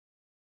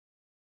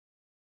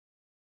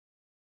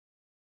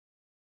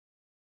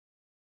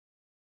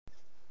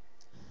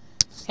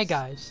Hey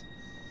guys.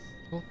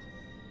 Oh.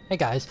 Hey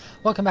guys,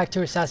 welcome back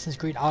to Assassin's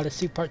Creed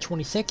Odyssey Part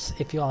 26.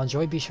 If you all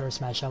enjoy, be sure to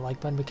smash that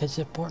like button because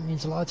the support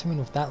means a lot to me.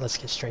 And with that, let's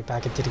get straight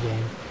back into the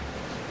game.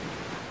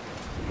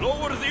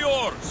 Lower the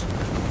oars!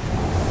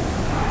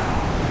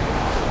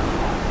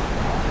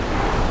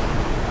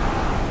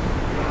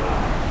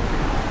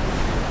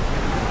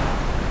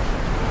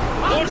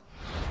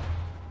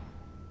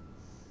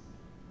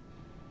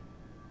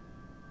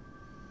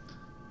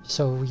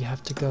 So we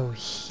have to go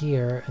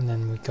here and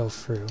then we go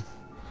through.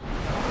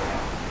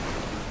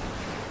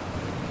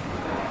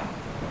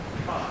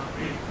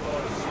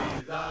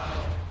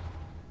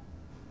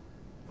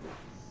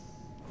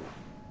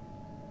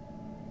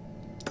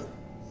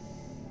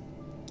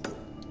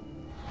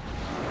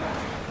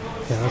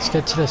 Okay, let's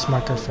get to this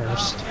marker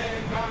first.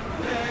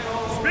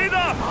 Speed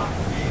up!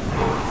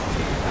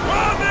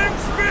 Running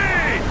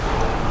speed!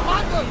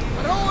 Marco,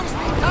 the rowers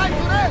need time to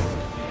rest!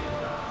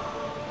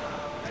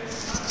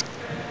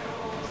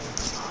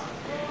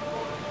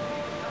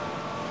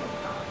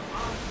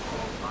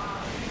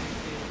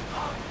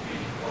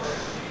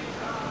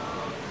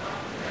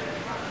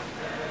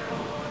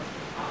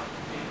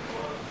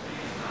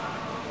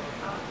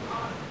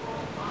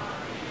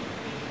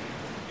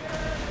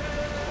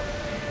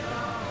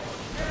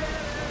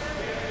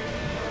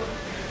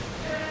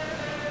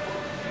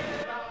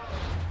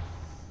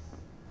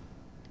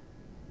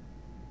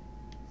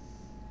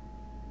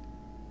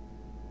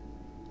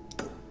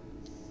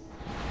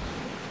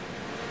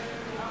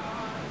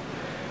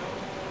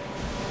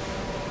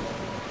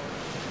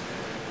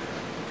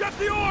 Get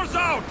the oars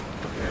out!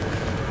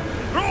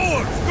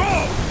 Rowers, go!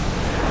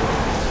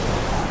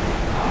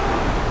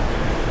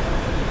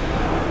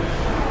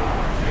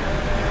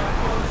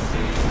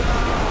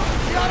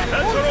 We are at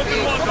Heads full are open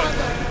speed, water! Commander!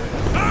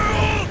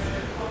 Sails!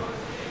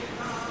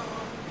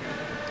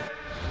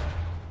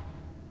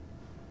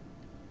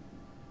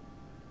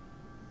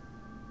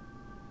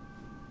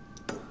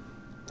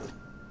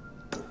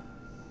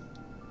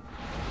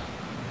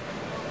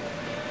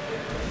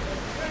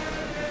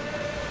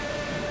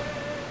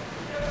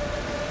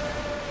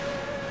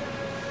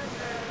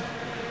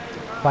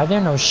 Why are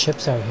there no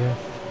ships out here?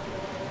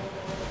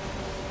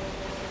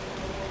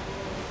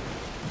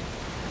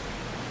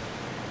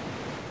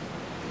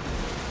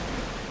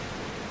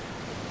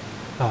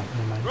 Oh,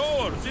 never mind.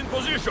 Rowers, in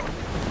position!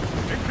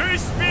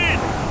 Increase speed!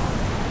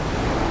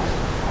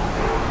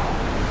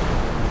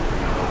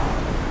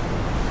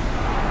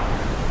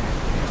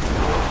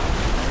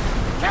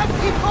 Can't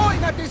keep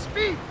going at this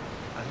speed!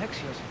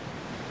 Alexios,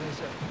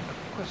 there's a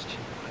question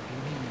I've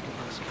been meaning to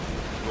ask you.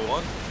 Go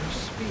on. Your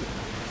spear.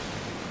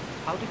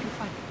 How did you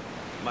find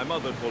it? My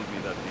mother told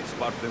me that the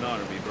Spartan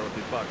army brought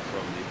it back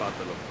from the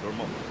Battle of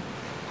Thermopylae.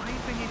 Why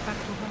bring it back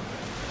to Rome?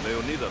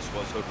 Leonidas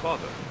was her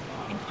father.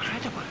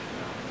 Incredible.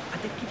 And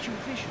it gives you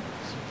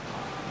visions.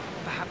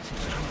 Perhaps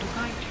it's trying to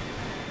guide you.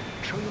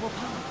 Show you a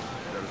path.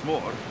 There's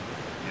more.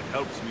 It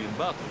helps me in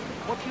battle.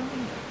 What do you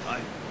mean?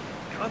 I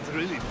can't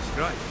really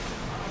describe it.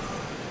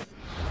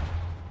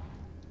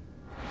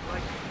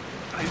 Like,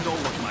 I know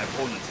what my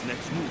opponent's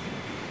next move will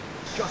be,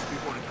 just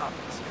before it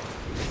happens.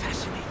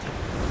 Fascinating.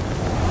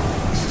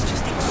 This is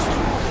just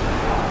extraordinary.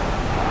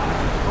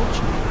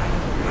 Approaching the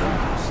island of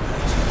Rhodes,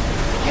 Alexios.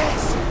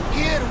 Yes,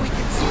 here we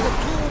can see the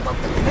tomb of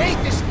the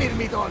greatest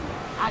Myrmidon,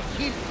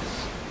 Achilles.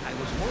 I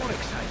was more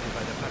excited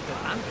by the fact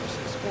that Andros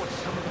has forged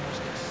some of the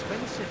most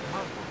expensive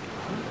marble in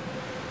Rome.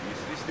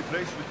 Is this the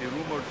place with the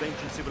rumored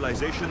ancient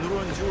civilization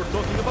ruins you were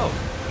talking about?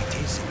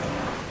 It is.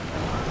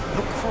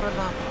 Look for a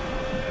lamp.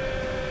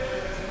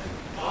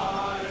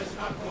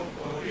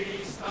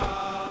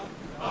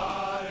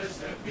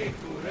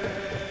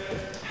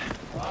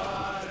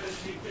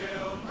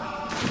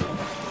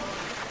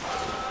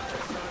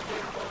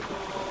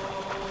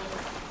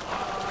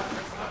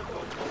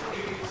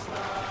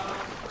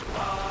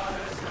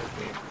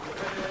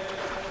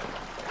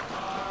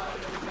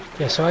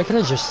 Yeah, so I could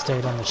have just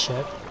stayed on the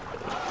ship.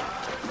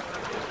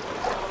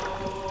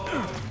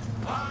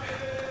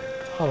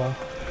 Oh well.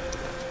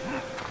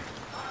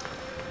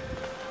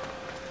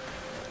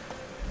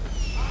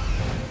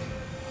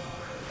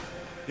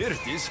 Here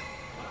it is.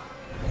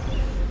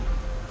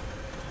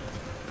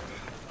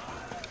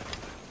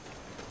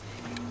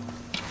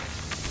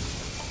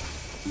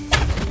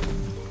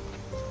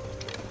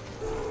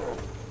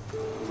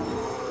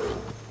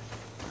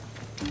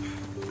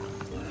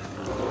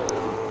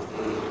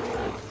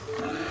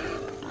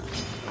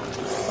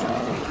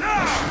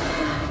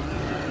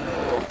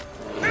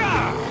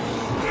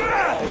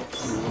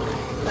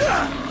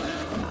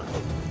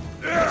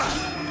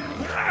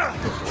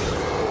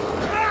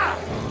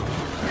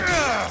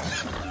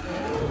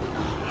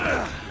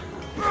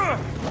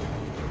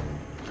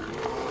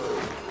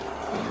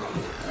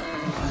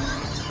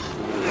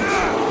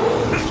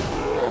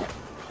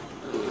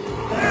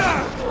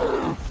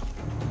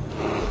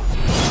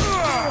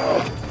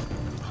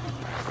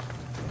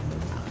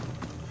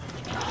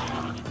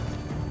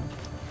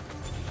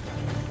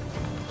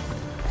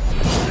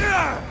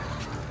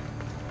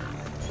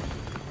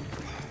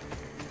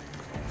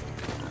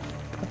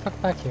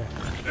 Back here.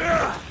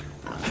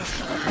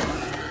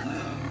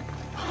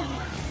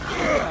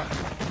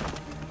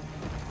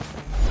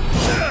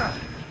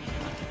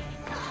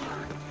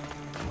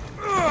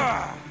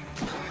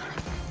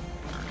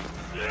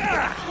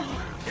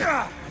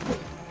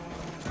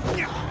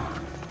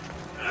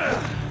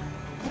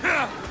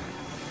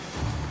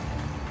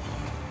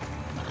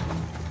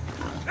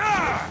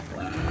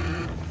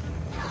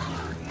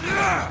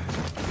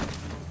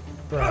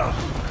 Bro.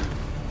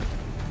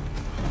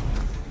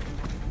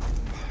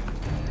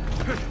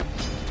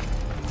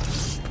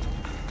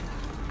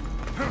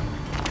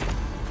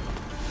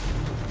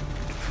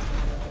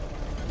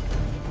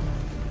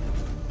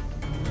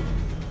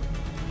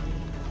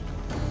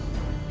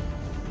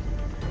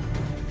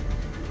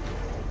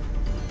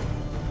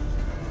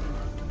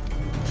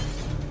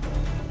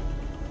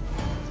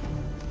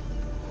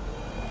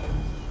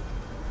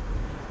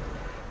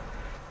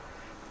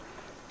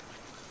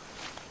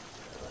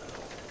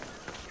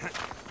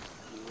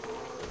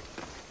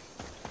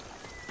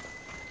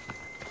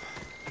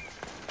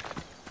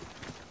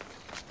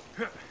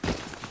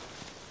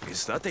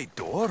 Is that a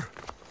door?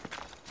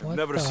 I've What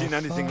never the seen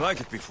anything fuck?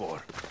 like it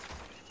before.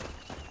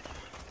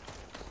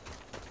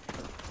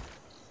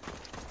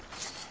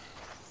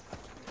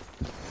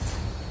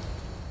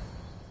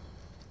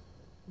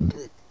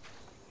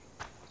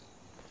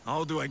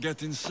 How do I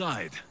get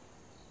inside?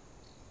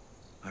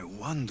 I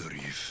wonder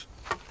if...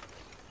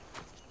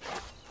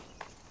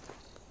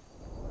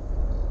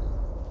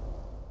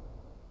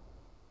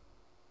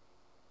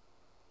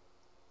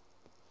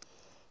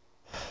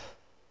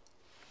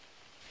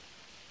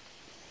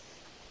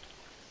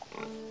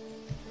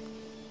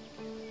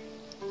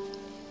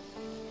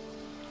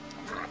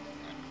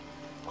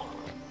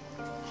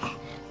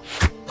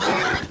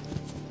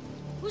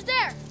 Who's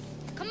there?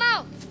 Come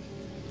out!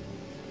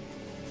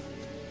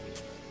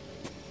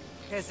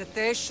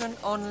 Hesitation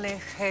only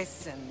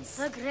hastens.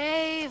 The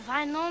grave,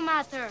 I know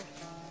matter.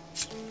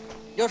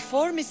 Your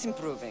form is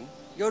improving.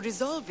 Your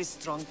resolve is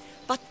strong,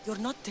 but you're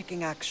not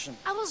taking action.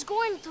 I was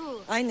going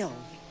to. I know,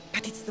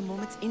 but it's the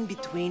moments in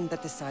between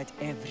that decide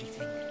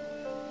everything.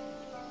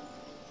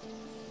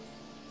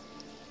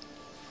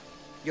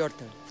 Your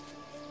turn.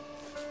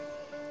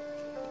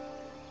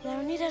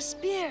 Leonida's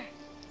spear.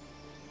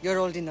 You're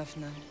old enough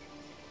now.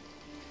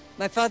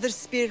 My father's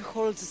spear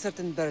holds a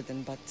certain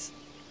burden, but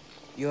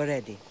you're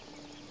ready.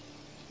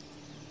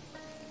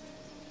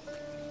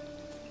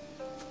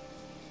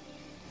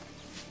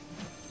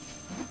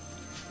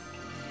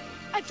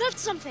 I felt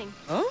something.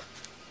 Huh?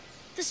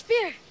 The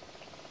spear.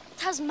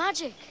 It has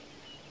magic.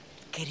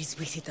 Carries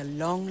with it a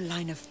long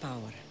line of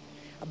power.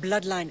 A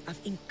bloodline of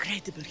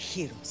incredible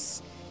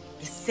heroes.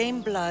 The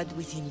same blood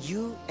within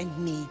you and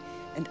me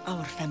and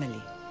our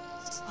family.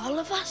 All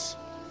of us?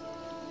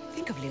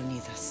 Think of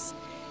Leonidas.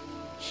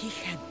 He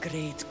had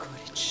great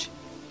courage,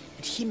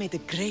 and he made a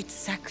great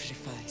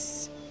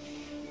sacrifice.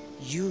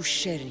 You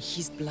share in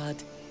his blood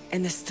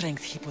and the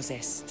strength he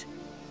possessed.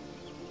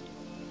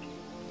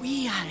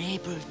 We are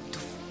able to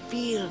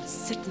feel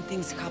certain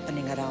things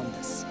happening around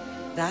us.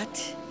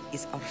 That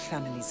is our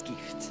family's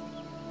gift.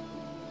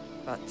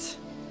 But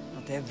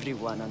not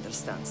everyone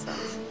understands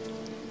that.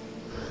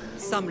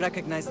 Some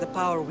recognize the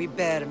power we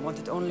bear and want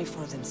it only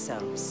for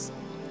themselves.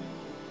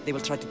 They will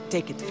try to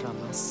take it from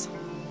us.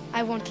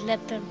 I won't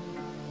let them.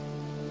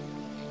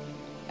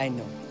 I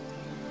know.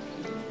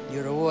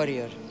 You're a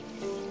warrior.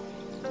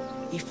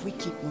 If we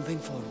keep moving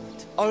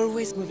forward,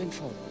 always moving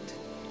forward,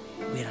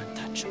 we're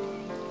untouchable.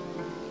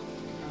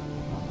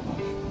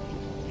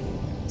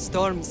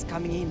 Storm's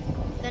coming in.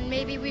 Then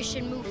maybe we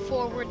should move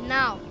forward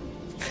now.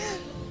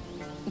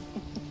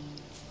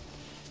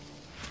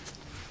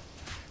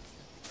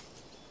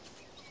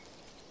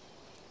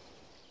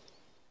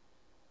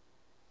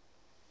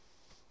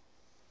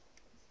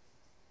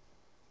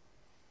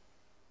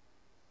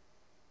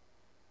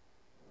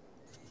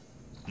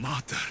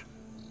 Mater,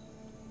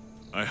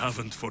 I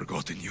haven't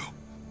forgotten you.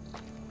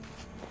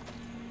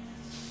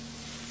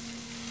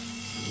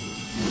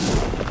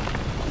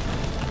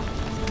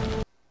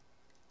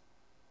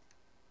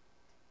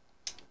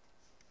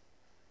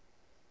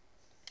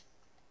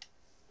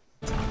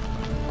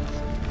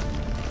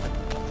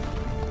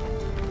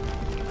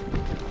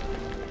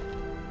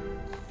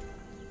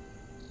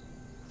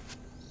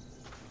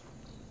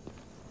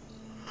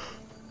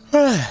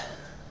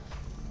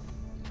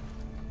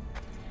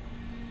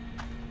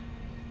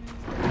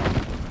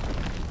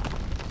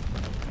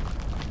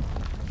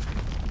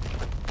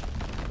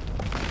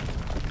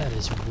 That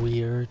is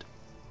weird.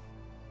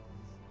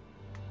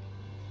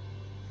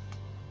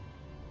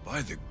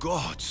 By the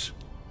gods,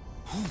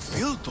 who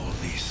built all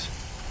this?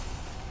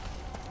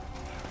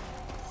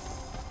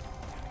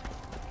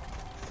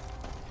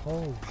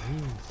 Holy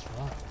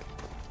fuck.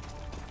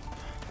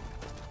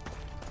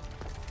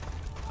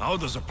 How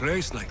does a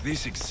place like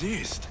this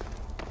exist?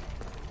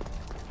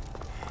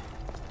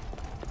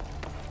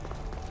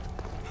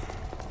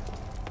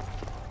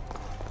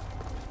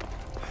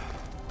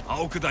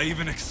 How could I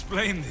even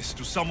explain this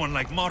to someone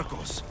like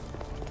Marcos?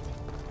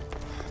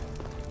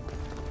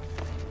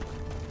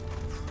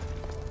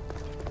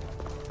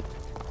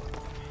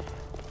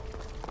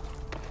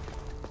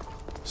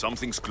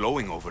 Something's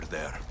glowing over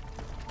there.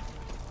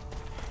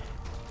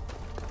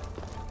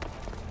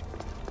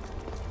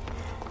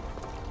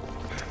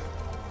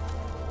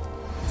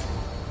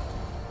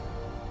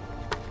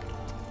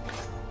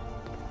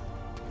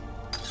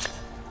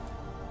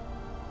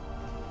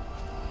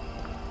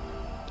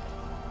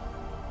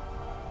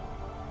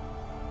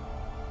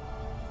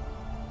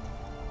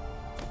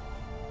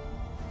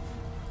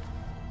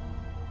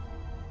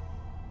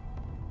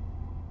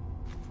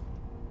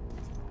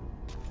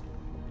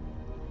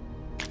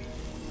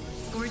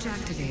 bridge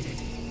activated.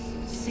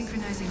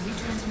 Synchronizing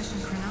retransmission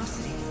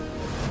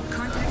chronicity.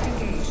 Contact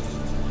engaged.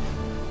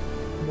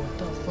 What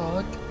the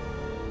fuck?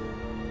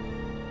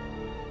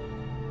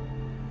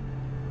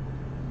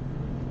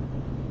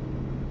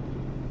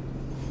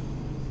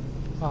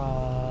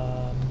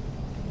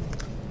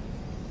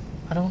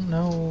 I don't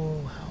know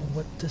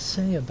what to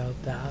say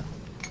about that.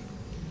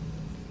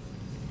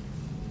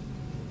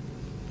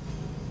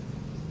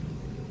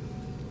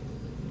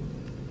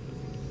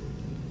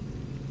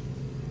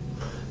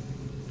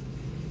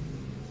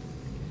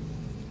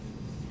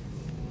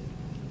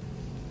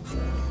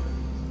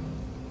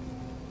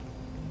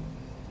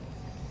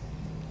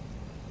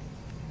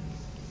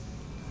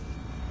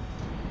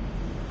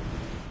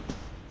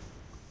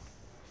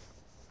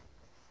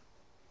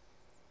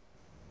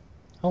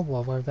 Oh,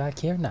 well, we're back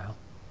here now.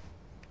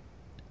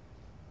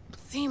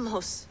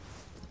 Themos.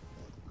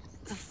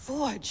 The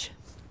Forge.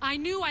 I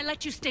knew I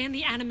let you stay in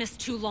the Animus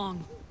too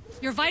long.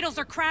 Your vitals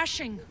are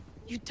crashing.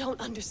 You don't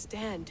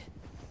understand.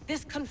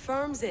 This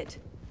confirms it.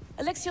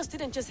 Alexios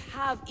didn't just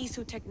have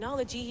Isu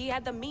technology, he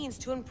had the means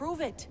to improve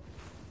it.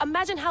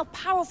 Imagine how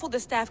powerful the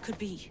staff could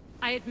be.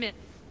 I admit,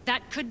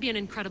 that could be an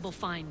incredible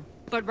find.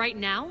 But right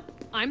now,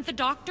 I'm the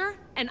doctor,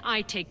 and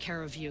I take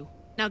care of you.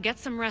 Now get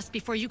some rest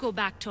before you go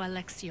back to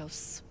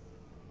Alexios.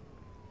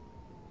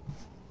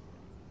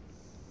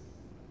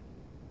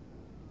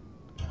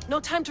 No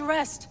time to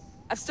rest.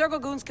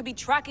 Abstergo goons could be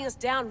tracking us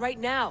down right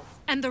now.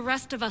 And the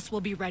rest of us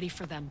will be ready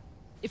for them.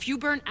 If you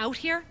burn out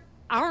here,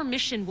 our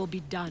mission will be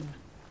done.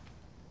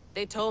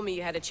 They told me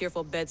you had a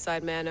cheerful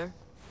bedside manner.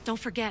 Don't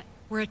forget,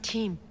 we're a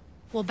team.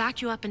 We'll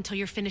back you up until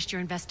you're finished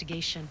your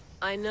investigation.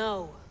 I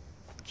know.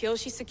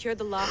 Kyoshi secured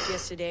the loft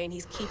yesterday and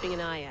he's keeping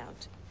an eye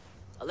out.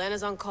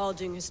 Elena's on call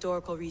doing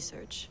historical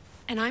research.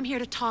 And I'm here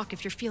to talk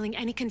if you're feeling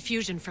any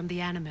confusion from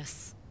the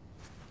Animus.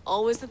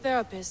 Always the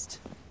therapist.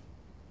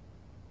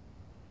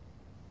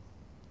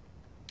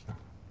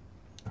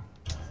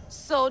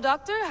 So,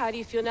 Doctor, how do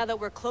you feel now that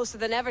we're closer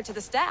than ever to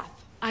the staff?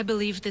 I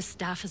believe this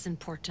staff is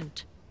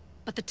important.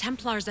 But the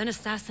Templars and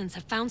Assassins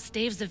have found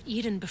staves of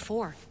Eden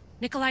before.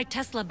 Nikolai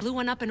Tesla blew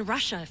one up in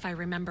Russia, if I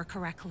remember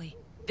correctly.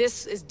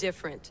 This is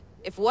different.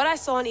 If what I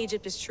saw in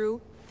Egypt is true,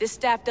 this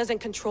staff doesn't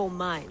control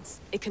minds.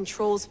 It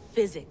controls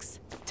physics,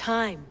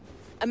 time.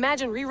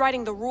 Imagine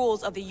rewriting the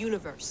rules of the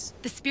universe.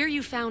 The spear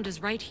you found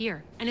is right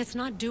here, and it's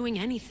not doing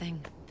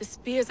anything. The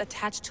spear's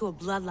attached to a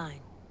bloodline.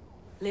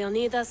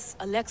 Leonidas,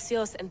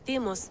 Alexios,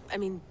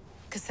 and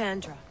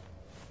Cassandra.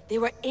 They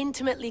were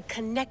intimately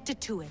connected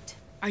to it.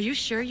 Are you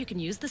sure you can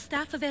use the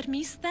Staff of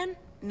Hermes, then?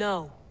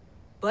 No.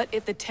 But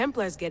if the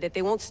Templars get it,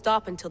 they won't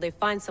stop until they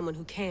find someone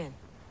who can.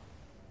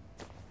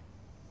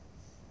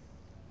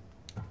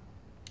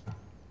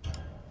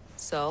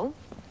 So,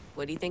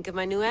 what do you think of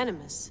my new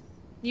Animus?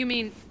 You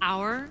mean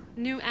our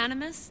new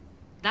Animus?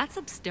 That's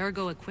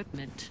Abstergo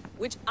equipment.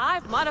 Which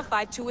I've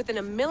modified to within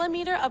a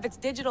millimeter of its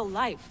digital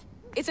life.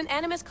 It's an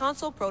Animus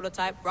console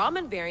prototype,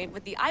 Raman variant,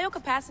 with the I/O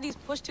capacities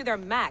pushed to their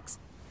max.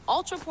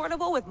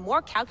 Ultra-portable with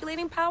more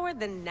calculating power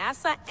than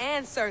NASA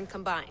and CERN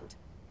combined.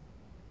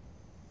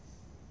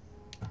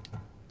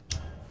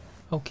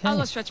 Okay. I'll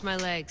go stretch my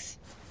legs.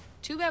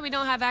 Too bad we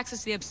don't have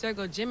access to the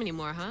Abstergo gym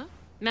anymore, huh?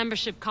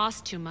 Membership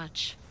costs too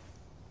much.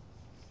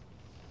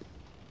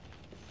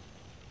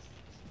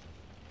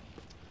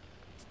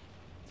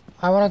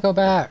 I want to go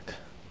back.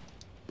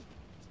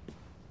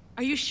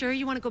 Are you sure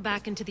you want to go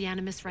back into the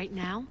Animus right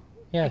now?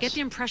 Yes. I get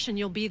the impression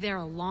you'll be there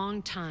a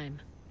long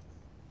time.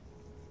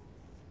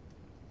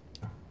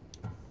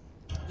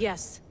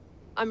 Yes.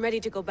 I'm ready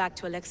to go back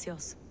to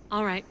Alexios.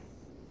 All right.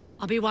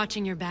 I'll be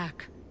watching your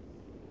back.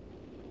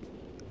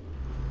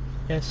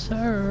 Yes,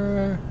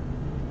 sir.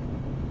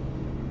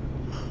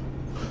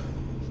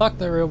 Fuck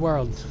the real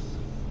world.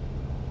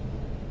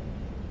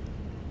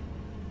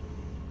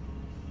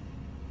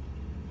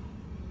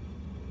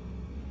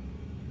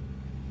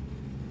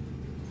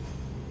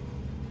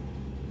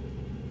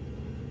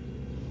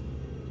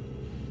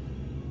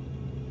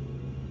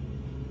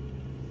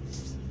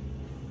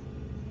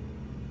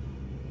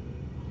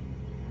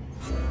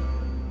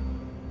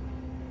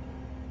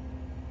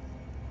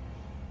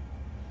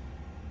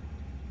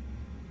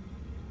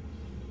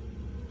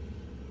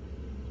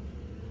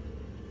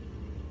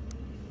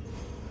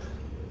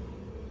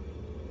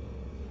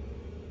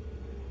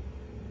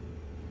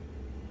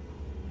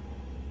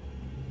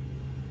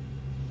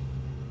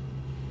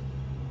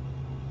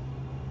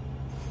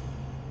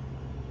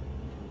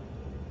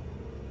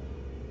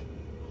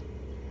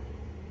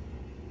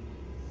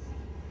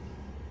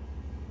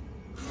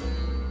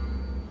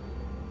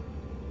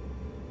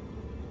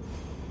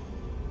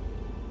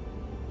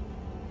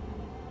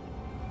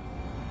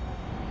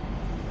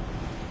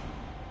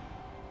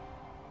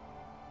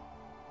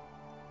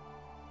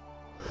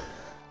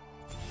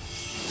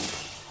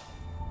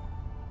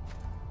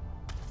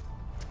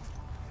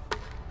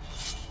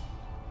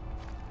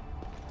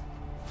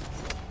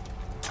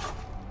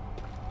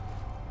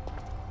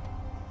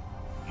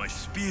 My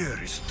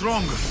spear is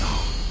stronger now.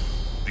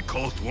 The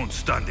cult won't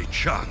stand a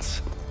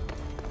chance.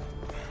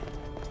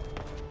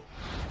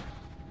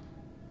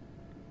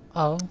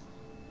 Oh.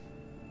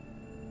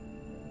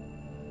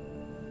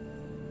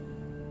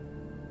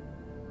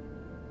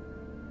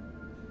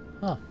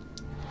 Huh.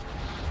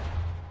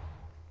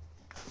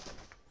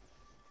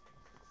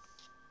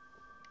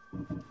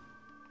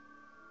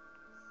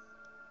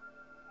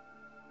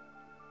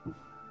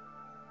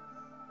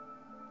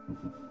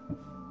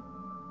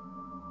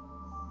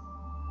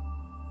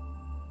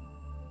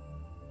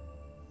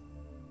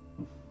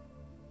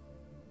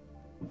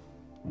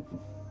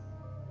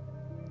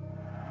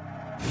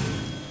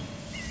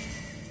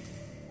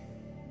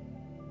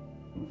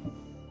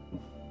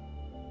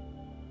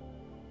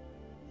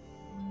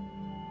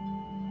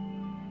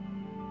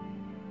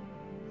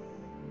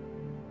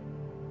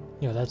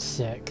 Yo, that's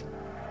sick.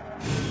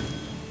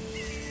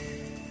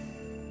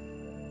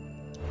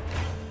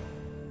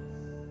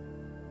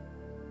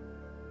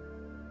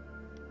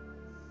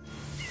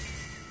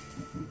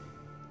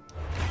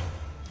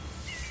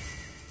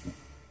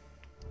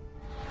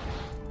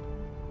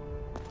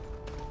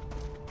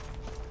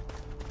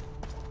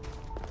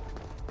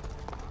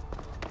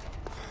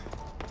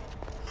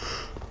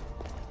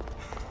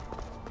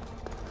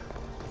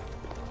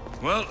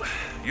 Well,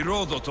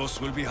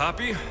 Herodotus will be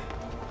happy.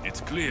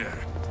 It's clear.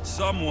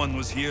 Someone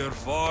was here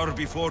far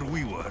before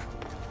we were.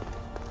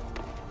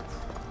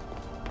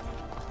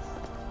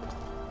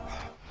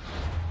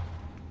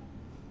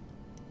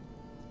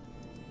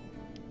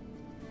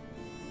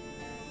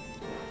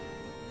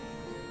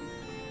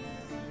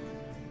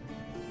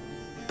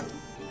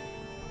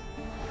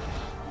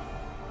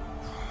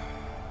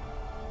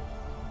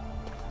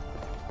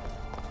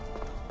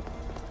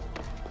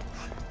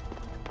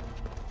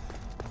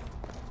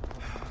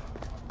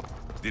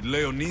 Did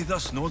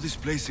Leonidas know this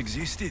place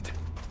existed?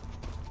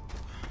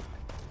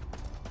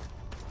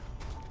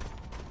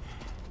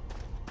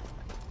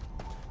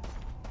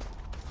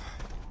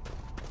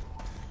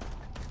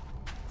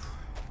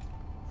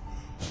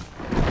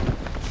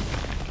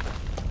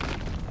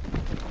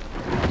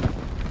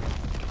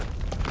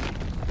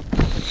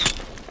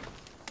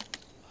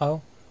 Oh.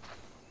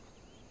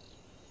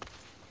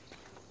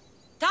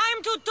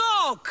 Time to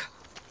talk!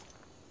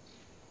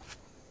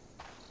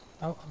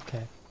 Oh,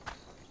 okay.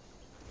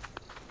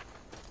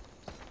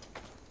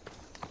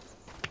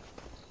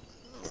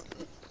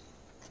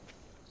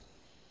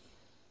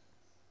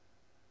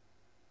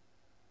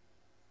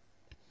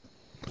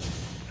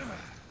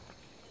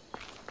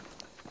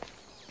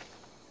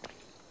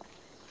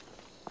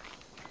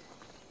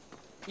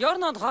 You're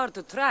not hard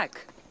to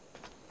track.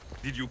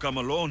 Did you come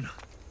alone?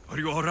 Are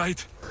you all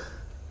right?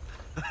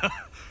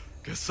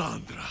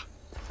 Cassandra,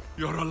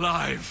 you're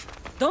alive.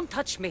 Don't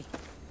touch me.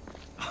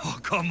 Oh,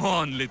 come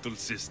on, little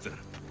sister.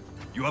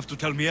 You have to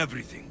tell me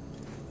everything.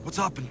 What's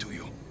happened to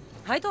you?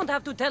 I don't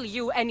have to tell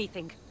you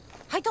anything.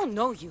 I don't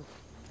know you.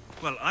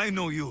 Well, I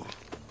know you.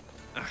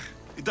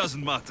 It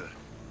doesn't matter.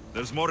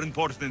 There's more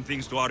important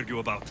things to argue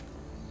about.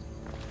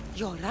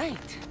 You're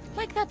right.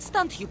 Like that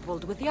stunt you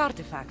pulled with the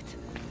artifact.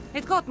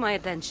 It got my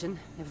attention,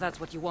 if that's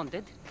what you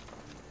wanted.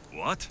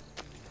 What?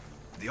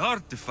 The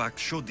artifact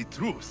showed the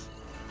truth.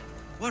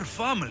 We're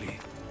family.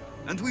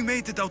 And we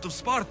made it out of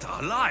Sparta,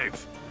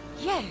 alive.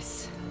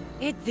 Yes,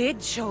 it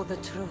did show the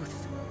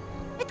truth.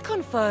 It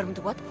confirmed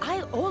what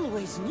I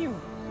always knew.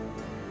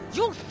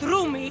 You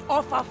threw me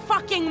off a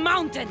fucking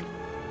mountain!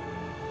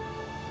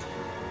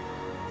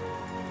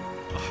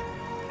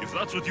 If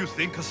that's what you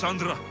think,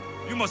 Cassandra,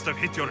 you must have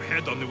hit your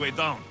head on the way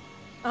down.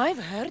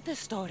 I've heard the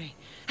story,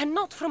 and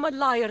not from a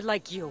liar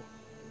like you.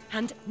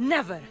 And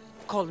never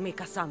call me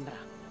Cassandra.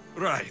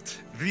 Right,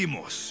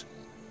 Deimos.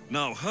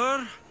 Now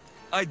her,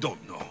 I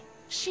don't know.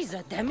 She's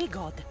a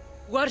demigod,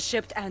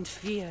 worshipped and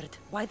feared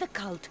by the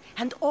cult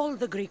and all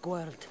the Greek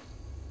world.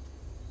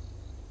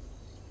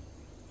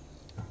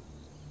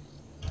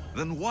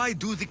 Then why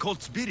do the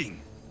cult's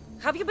bidding?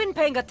 Have you been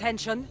paying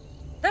attention?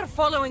 They're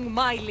following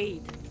my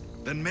lead.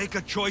 Then make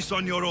a choice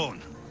on your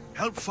own.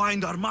 Help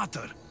find our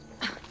mater.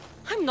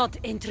 I'm not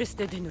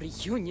interested in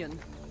reunion.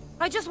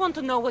 I just want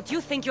to know what you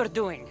think you're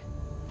doing.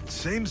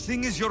 Same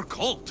thing as your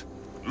cult.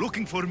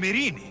 Looking for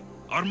Myrrine,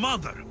 our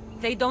mother.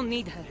 They don't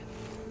need her.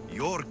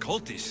 Your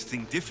cultists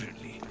think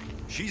differently.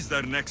 She's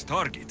their next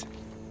target.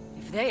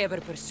 If they ever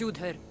pursued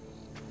her,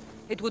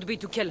 it would be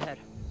to kill her.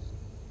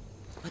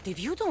 But if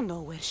you don't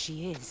know where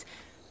she is,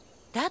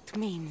 that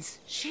means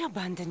she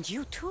abandoned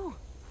you too.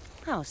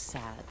 How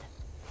sad.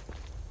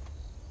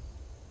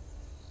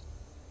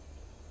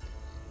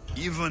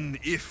 Even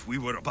if we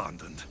were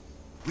abandoned,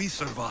 we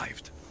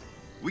survived.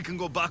 We can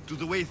go back to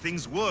the way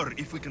things were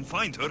if we can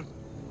find her.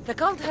 The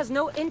cult has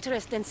no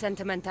interest in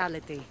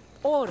sentimentality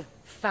or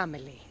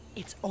family.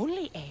 Its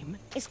only aim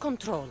is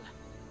control.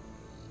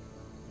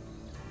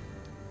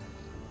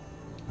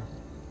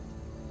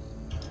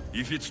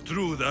 If it's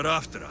true they're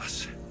after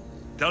us,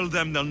 tell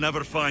them they'll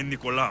never find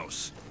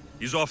Nikolaos.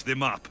 He's off the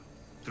map.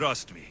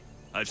 Trust me,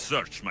 I've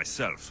searched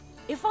myself.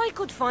 If I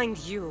could find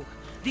you,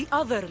 the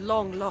other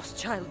long-lost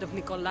child of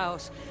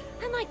Nikolaos,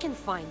 then I can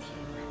find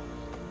him.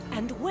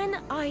 And when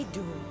I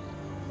do,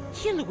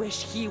 he'll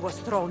wish he was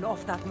thrown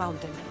off that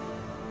mountain.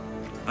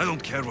 I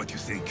don't care what you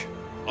think.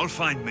 I'll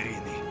find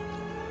Myrrine.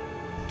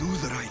 Do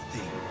the right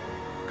thing.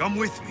 Come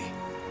with me.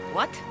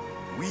 What?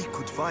 We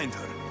could find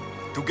her.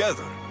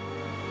 Together.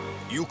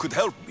 You could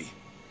help me.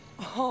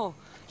 Oh,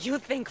 you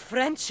think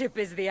friendship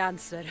is the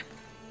answer?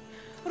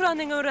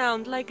 Running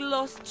around like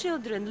lost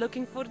children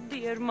looking for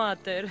dear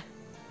mother.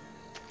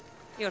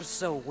 You're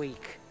so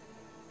weak.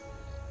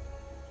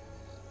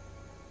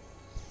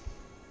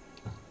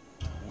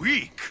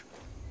 Weak?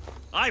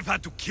 I've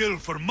had to kill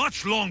for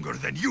much longer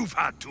than you've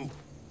had to.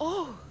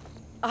 Oh,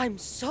 I'm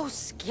so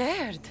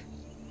scared.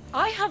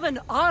 I have an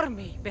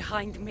army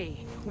behind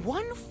me.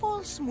 One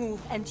false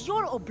move and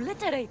you're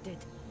obliterated.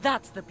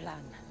 That's the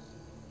plan.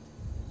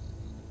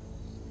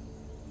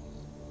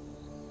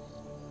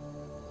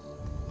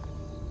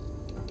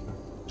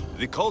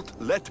 The cult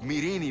let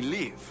Myrini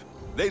live.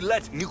 They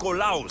let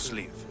Nikolaos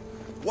live.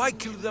 Why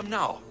kill them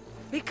now?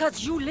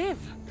 Because you live.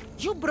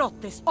 You brought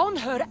this on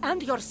her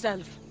and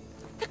yourself.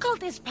 The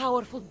cult is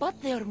powerful,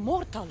 but they're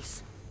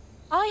mortals.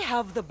 I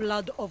have the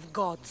blood of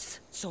gods,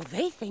 so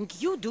they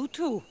think you do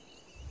too.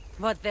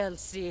 But they'll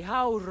see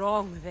how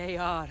wrong they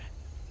are.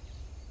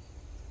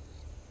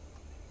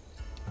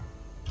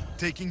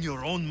 Taking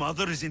your own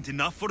mother isn't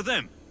enough for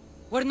them?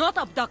 We're not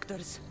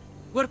abductors.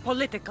 We're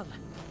political.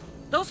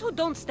 Those who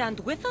don't stand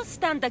with us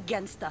stand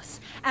against us,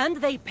 and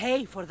they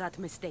pay for that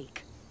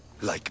mistake.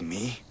 Like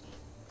me?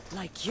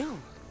 Like you.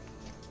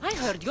 I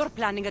heard you're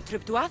planning a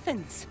trip to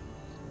Athens.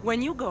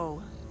 When you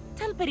go,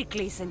 tell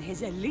Pericles and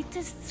his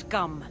elitist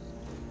scum.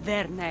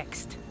 They're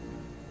next.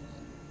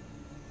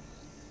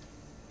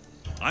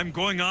 I'm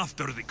going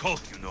after the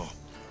cult, you know.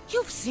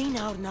 You've seen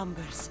our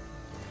numbers.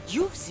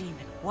 You've seen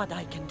what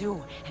I can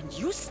do, and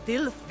you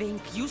still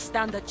think you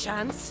stand a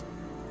chance?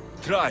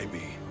 Try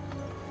me.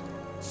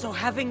 So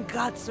having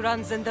guts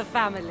runs in the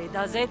family,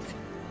 does it?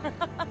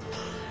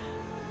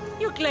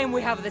 You claim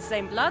we have the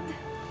same blood,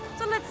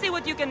 so let's see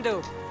what you can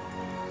do.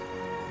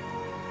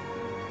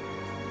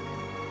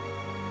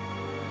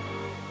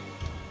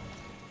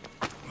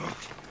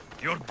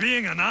 You're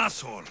being an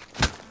asshole.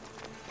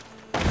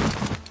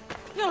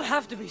 You'll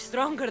have to be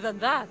stronger than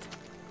that.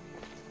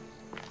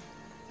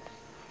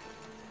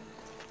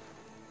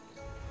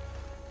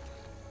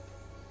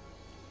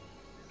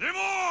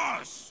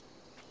 Demos!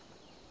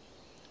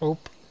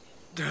 Oop.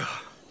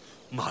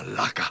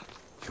 Malaka.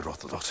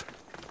 Herodotus.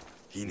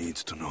 He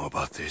needs to know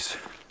about this.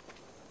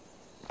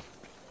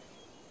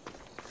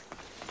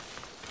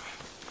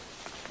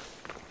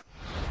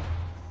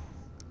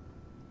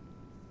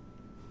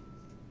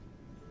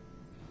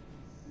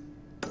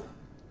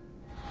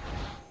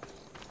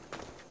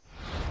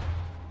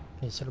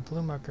 Okay, so the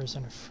blue marker's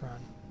in the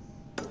front.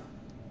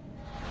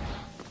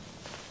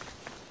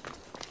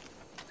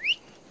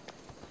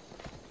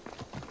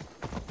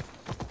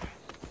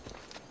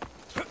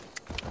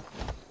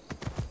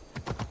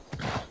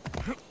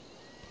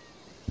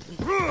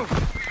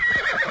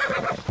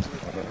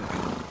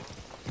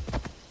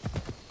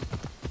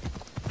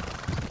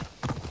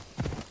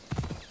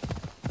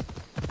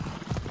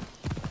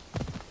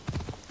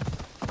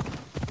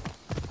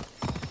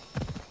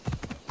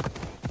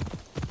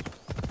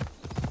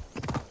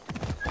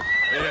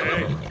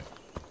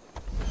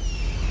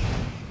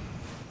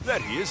 There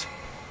he is.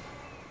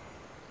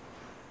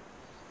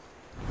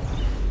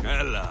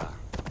 Ella.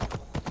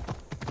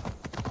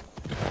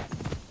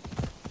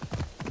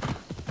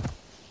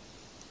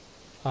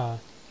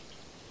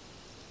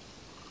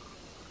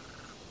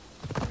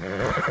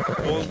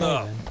 Hold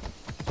up.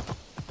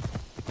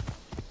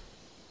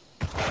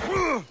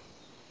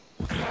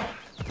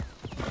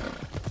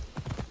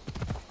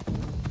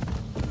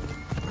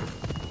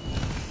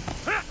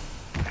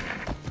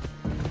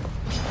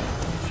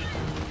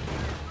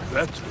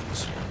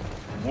 Veterans.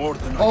 More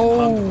than I can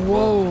handle.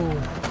 Whoa.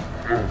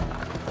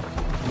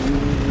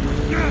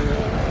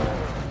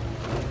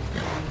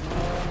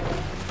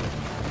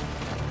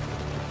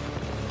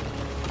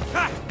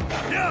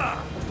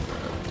 Yeah.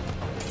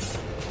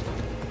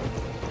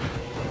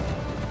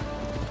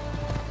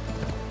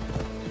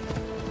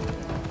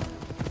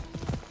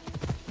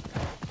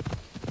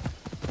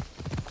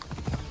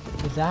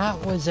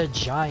 That was a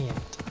giant.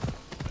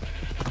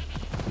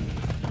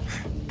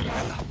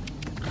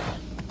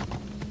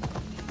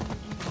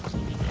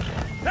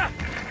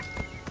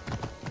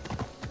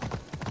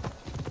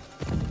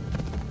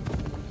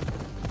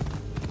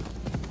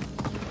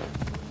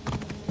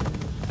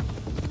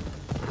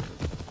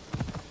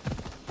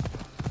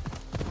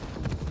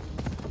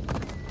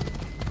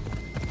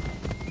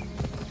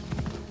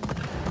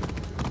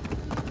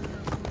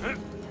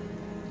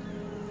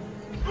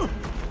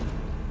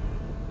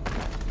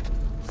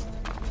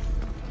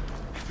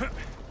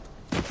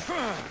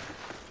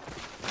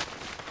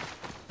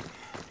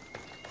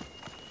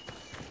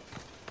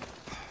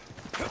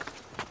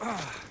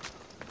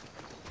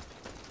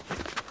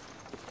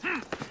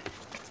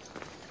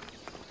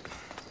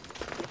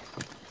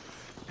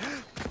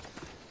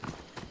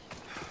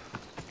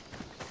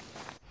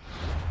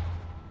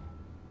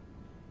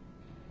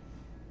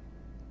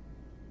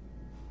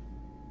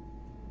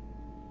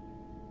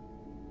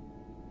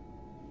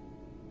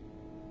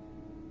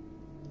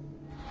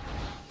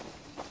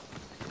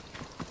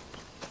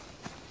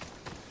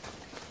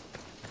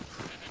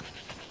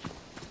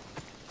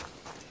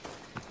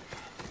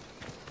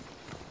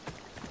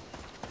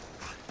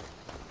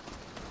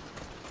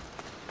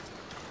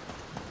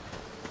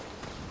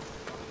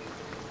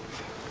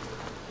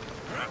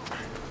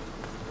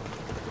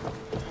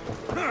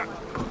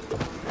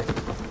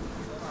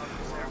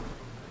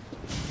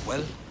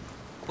 Well,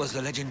 was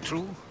the legend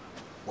true?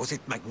 Was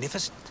it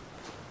magnificent?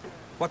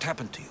 What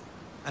happened to you?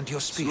 And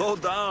your spear? Slow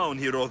down,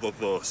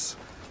 Herodotus.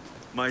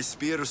 My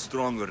spear is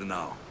stronger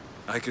now.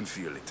 I can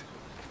feel it.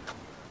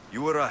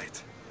 You were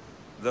right.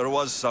 There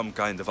was some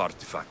kind of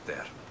artifact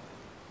there.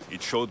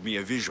 It showed me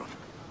a vision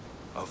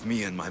of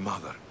me and my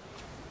mother.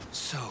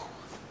 So,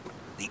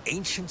 the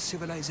ancient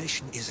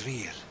civilization is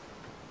real.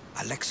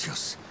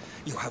 Alexios,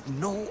 you have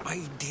no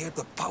idea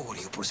the power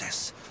you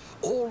possess.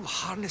 All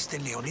harnessed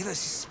in Leonidas'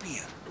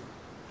 spear.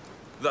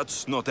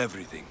 That's not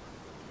everything.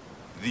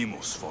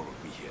 Demos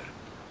followed me here.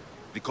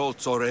 The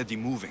cult's already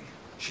moving,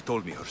 she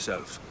told me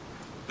herself.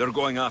 They're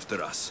going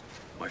after us.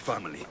 My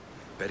family.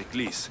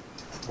 Pericles.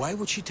 Why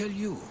would she tell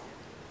you?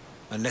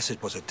 Unless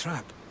it was a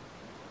trap.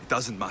 It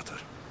doesn't matter.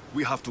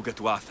 We have to get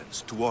to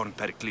Athens to warn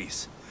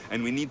Pericles.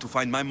 And we need to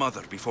find my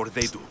mother before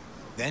they do.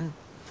 Then,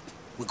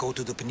 we go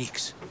to the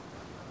Pnyx.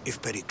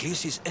 If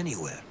Pericles is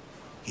anywhere,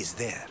 he's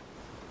there.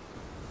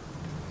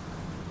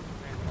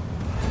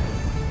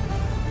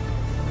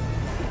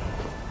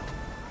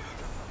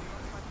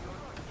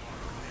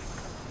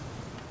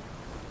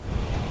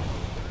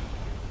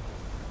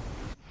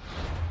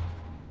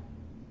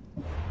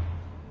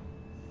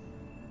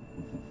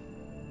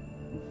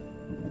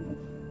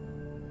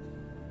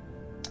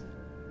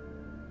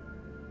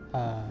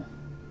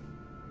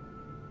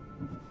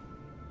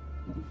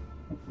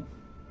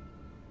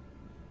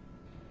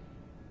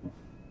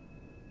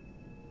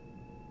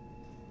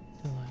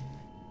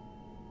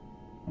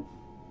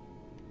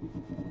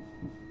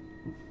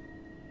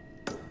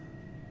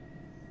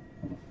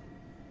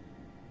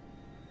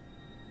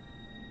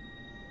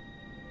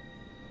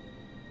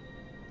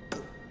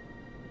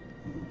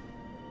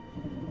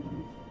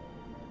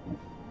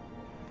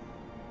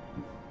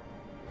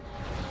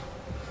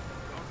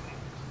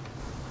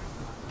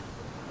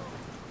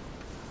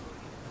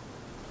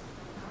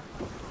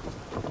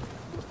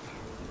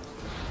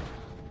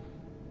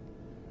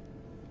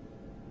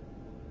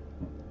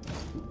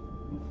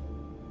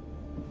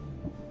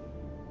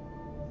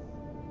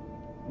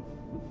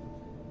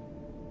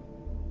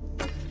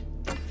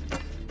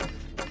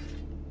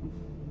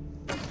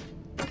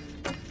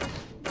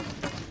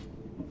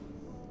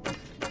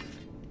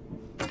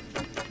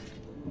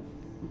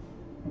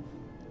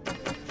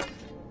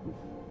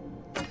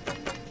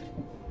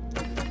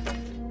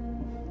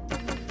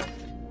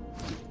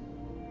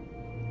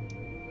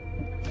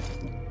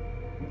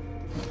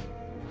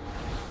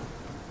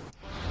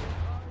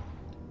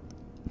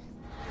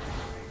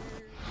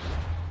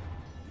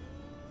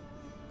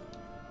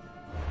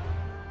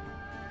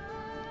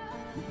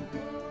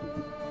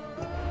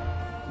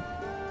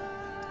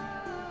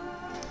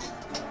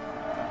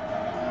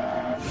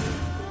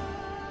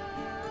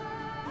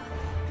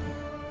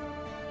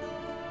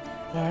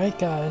 Alright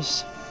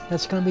guys,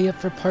 that's gonna be it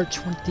for part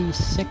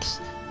 26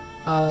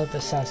 of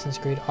Assassin's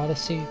Creed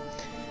Odyssey.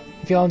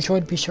 If y'all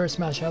enjoyed, be sure to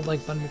smash that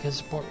like button because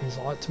support means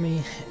a lot to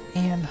me.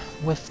 And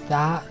with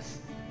that,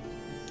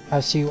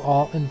 I'll see you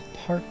all in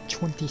part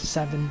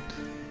 27,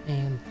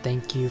 and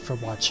thank you for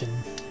watching.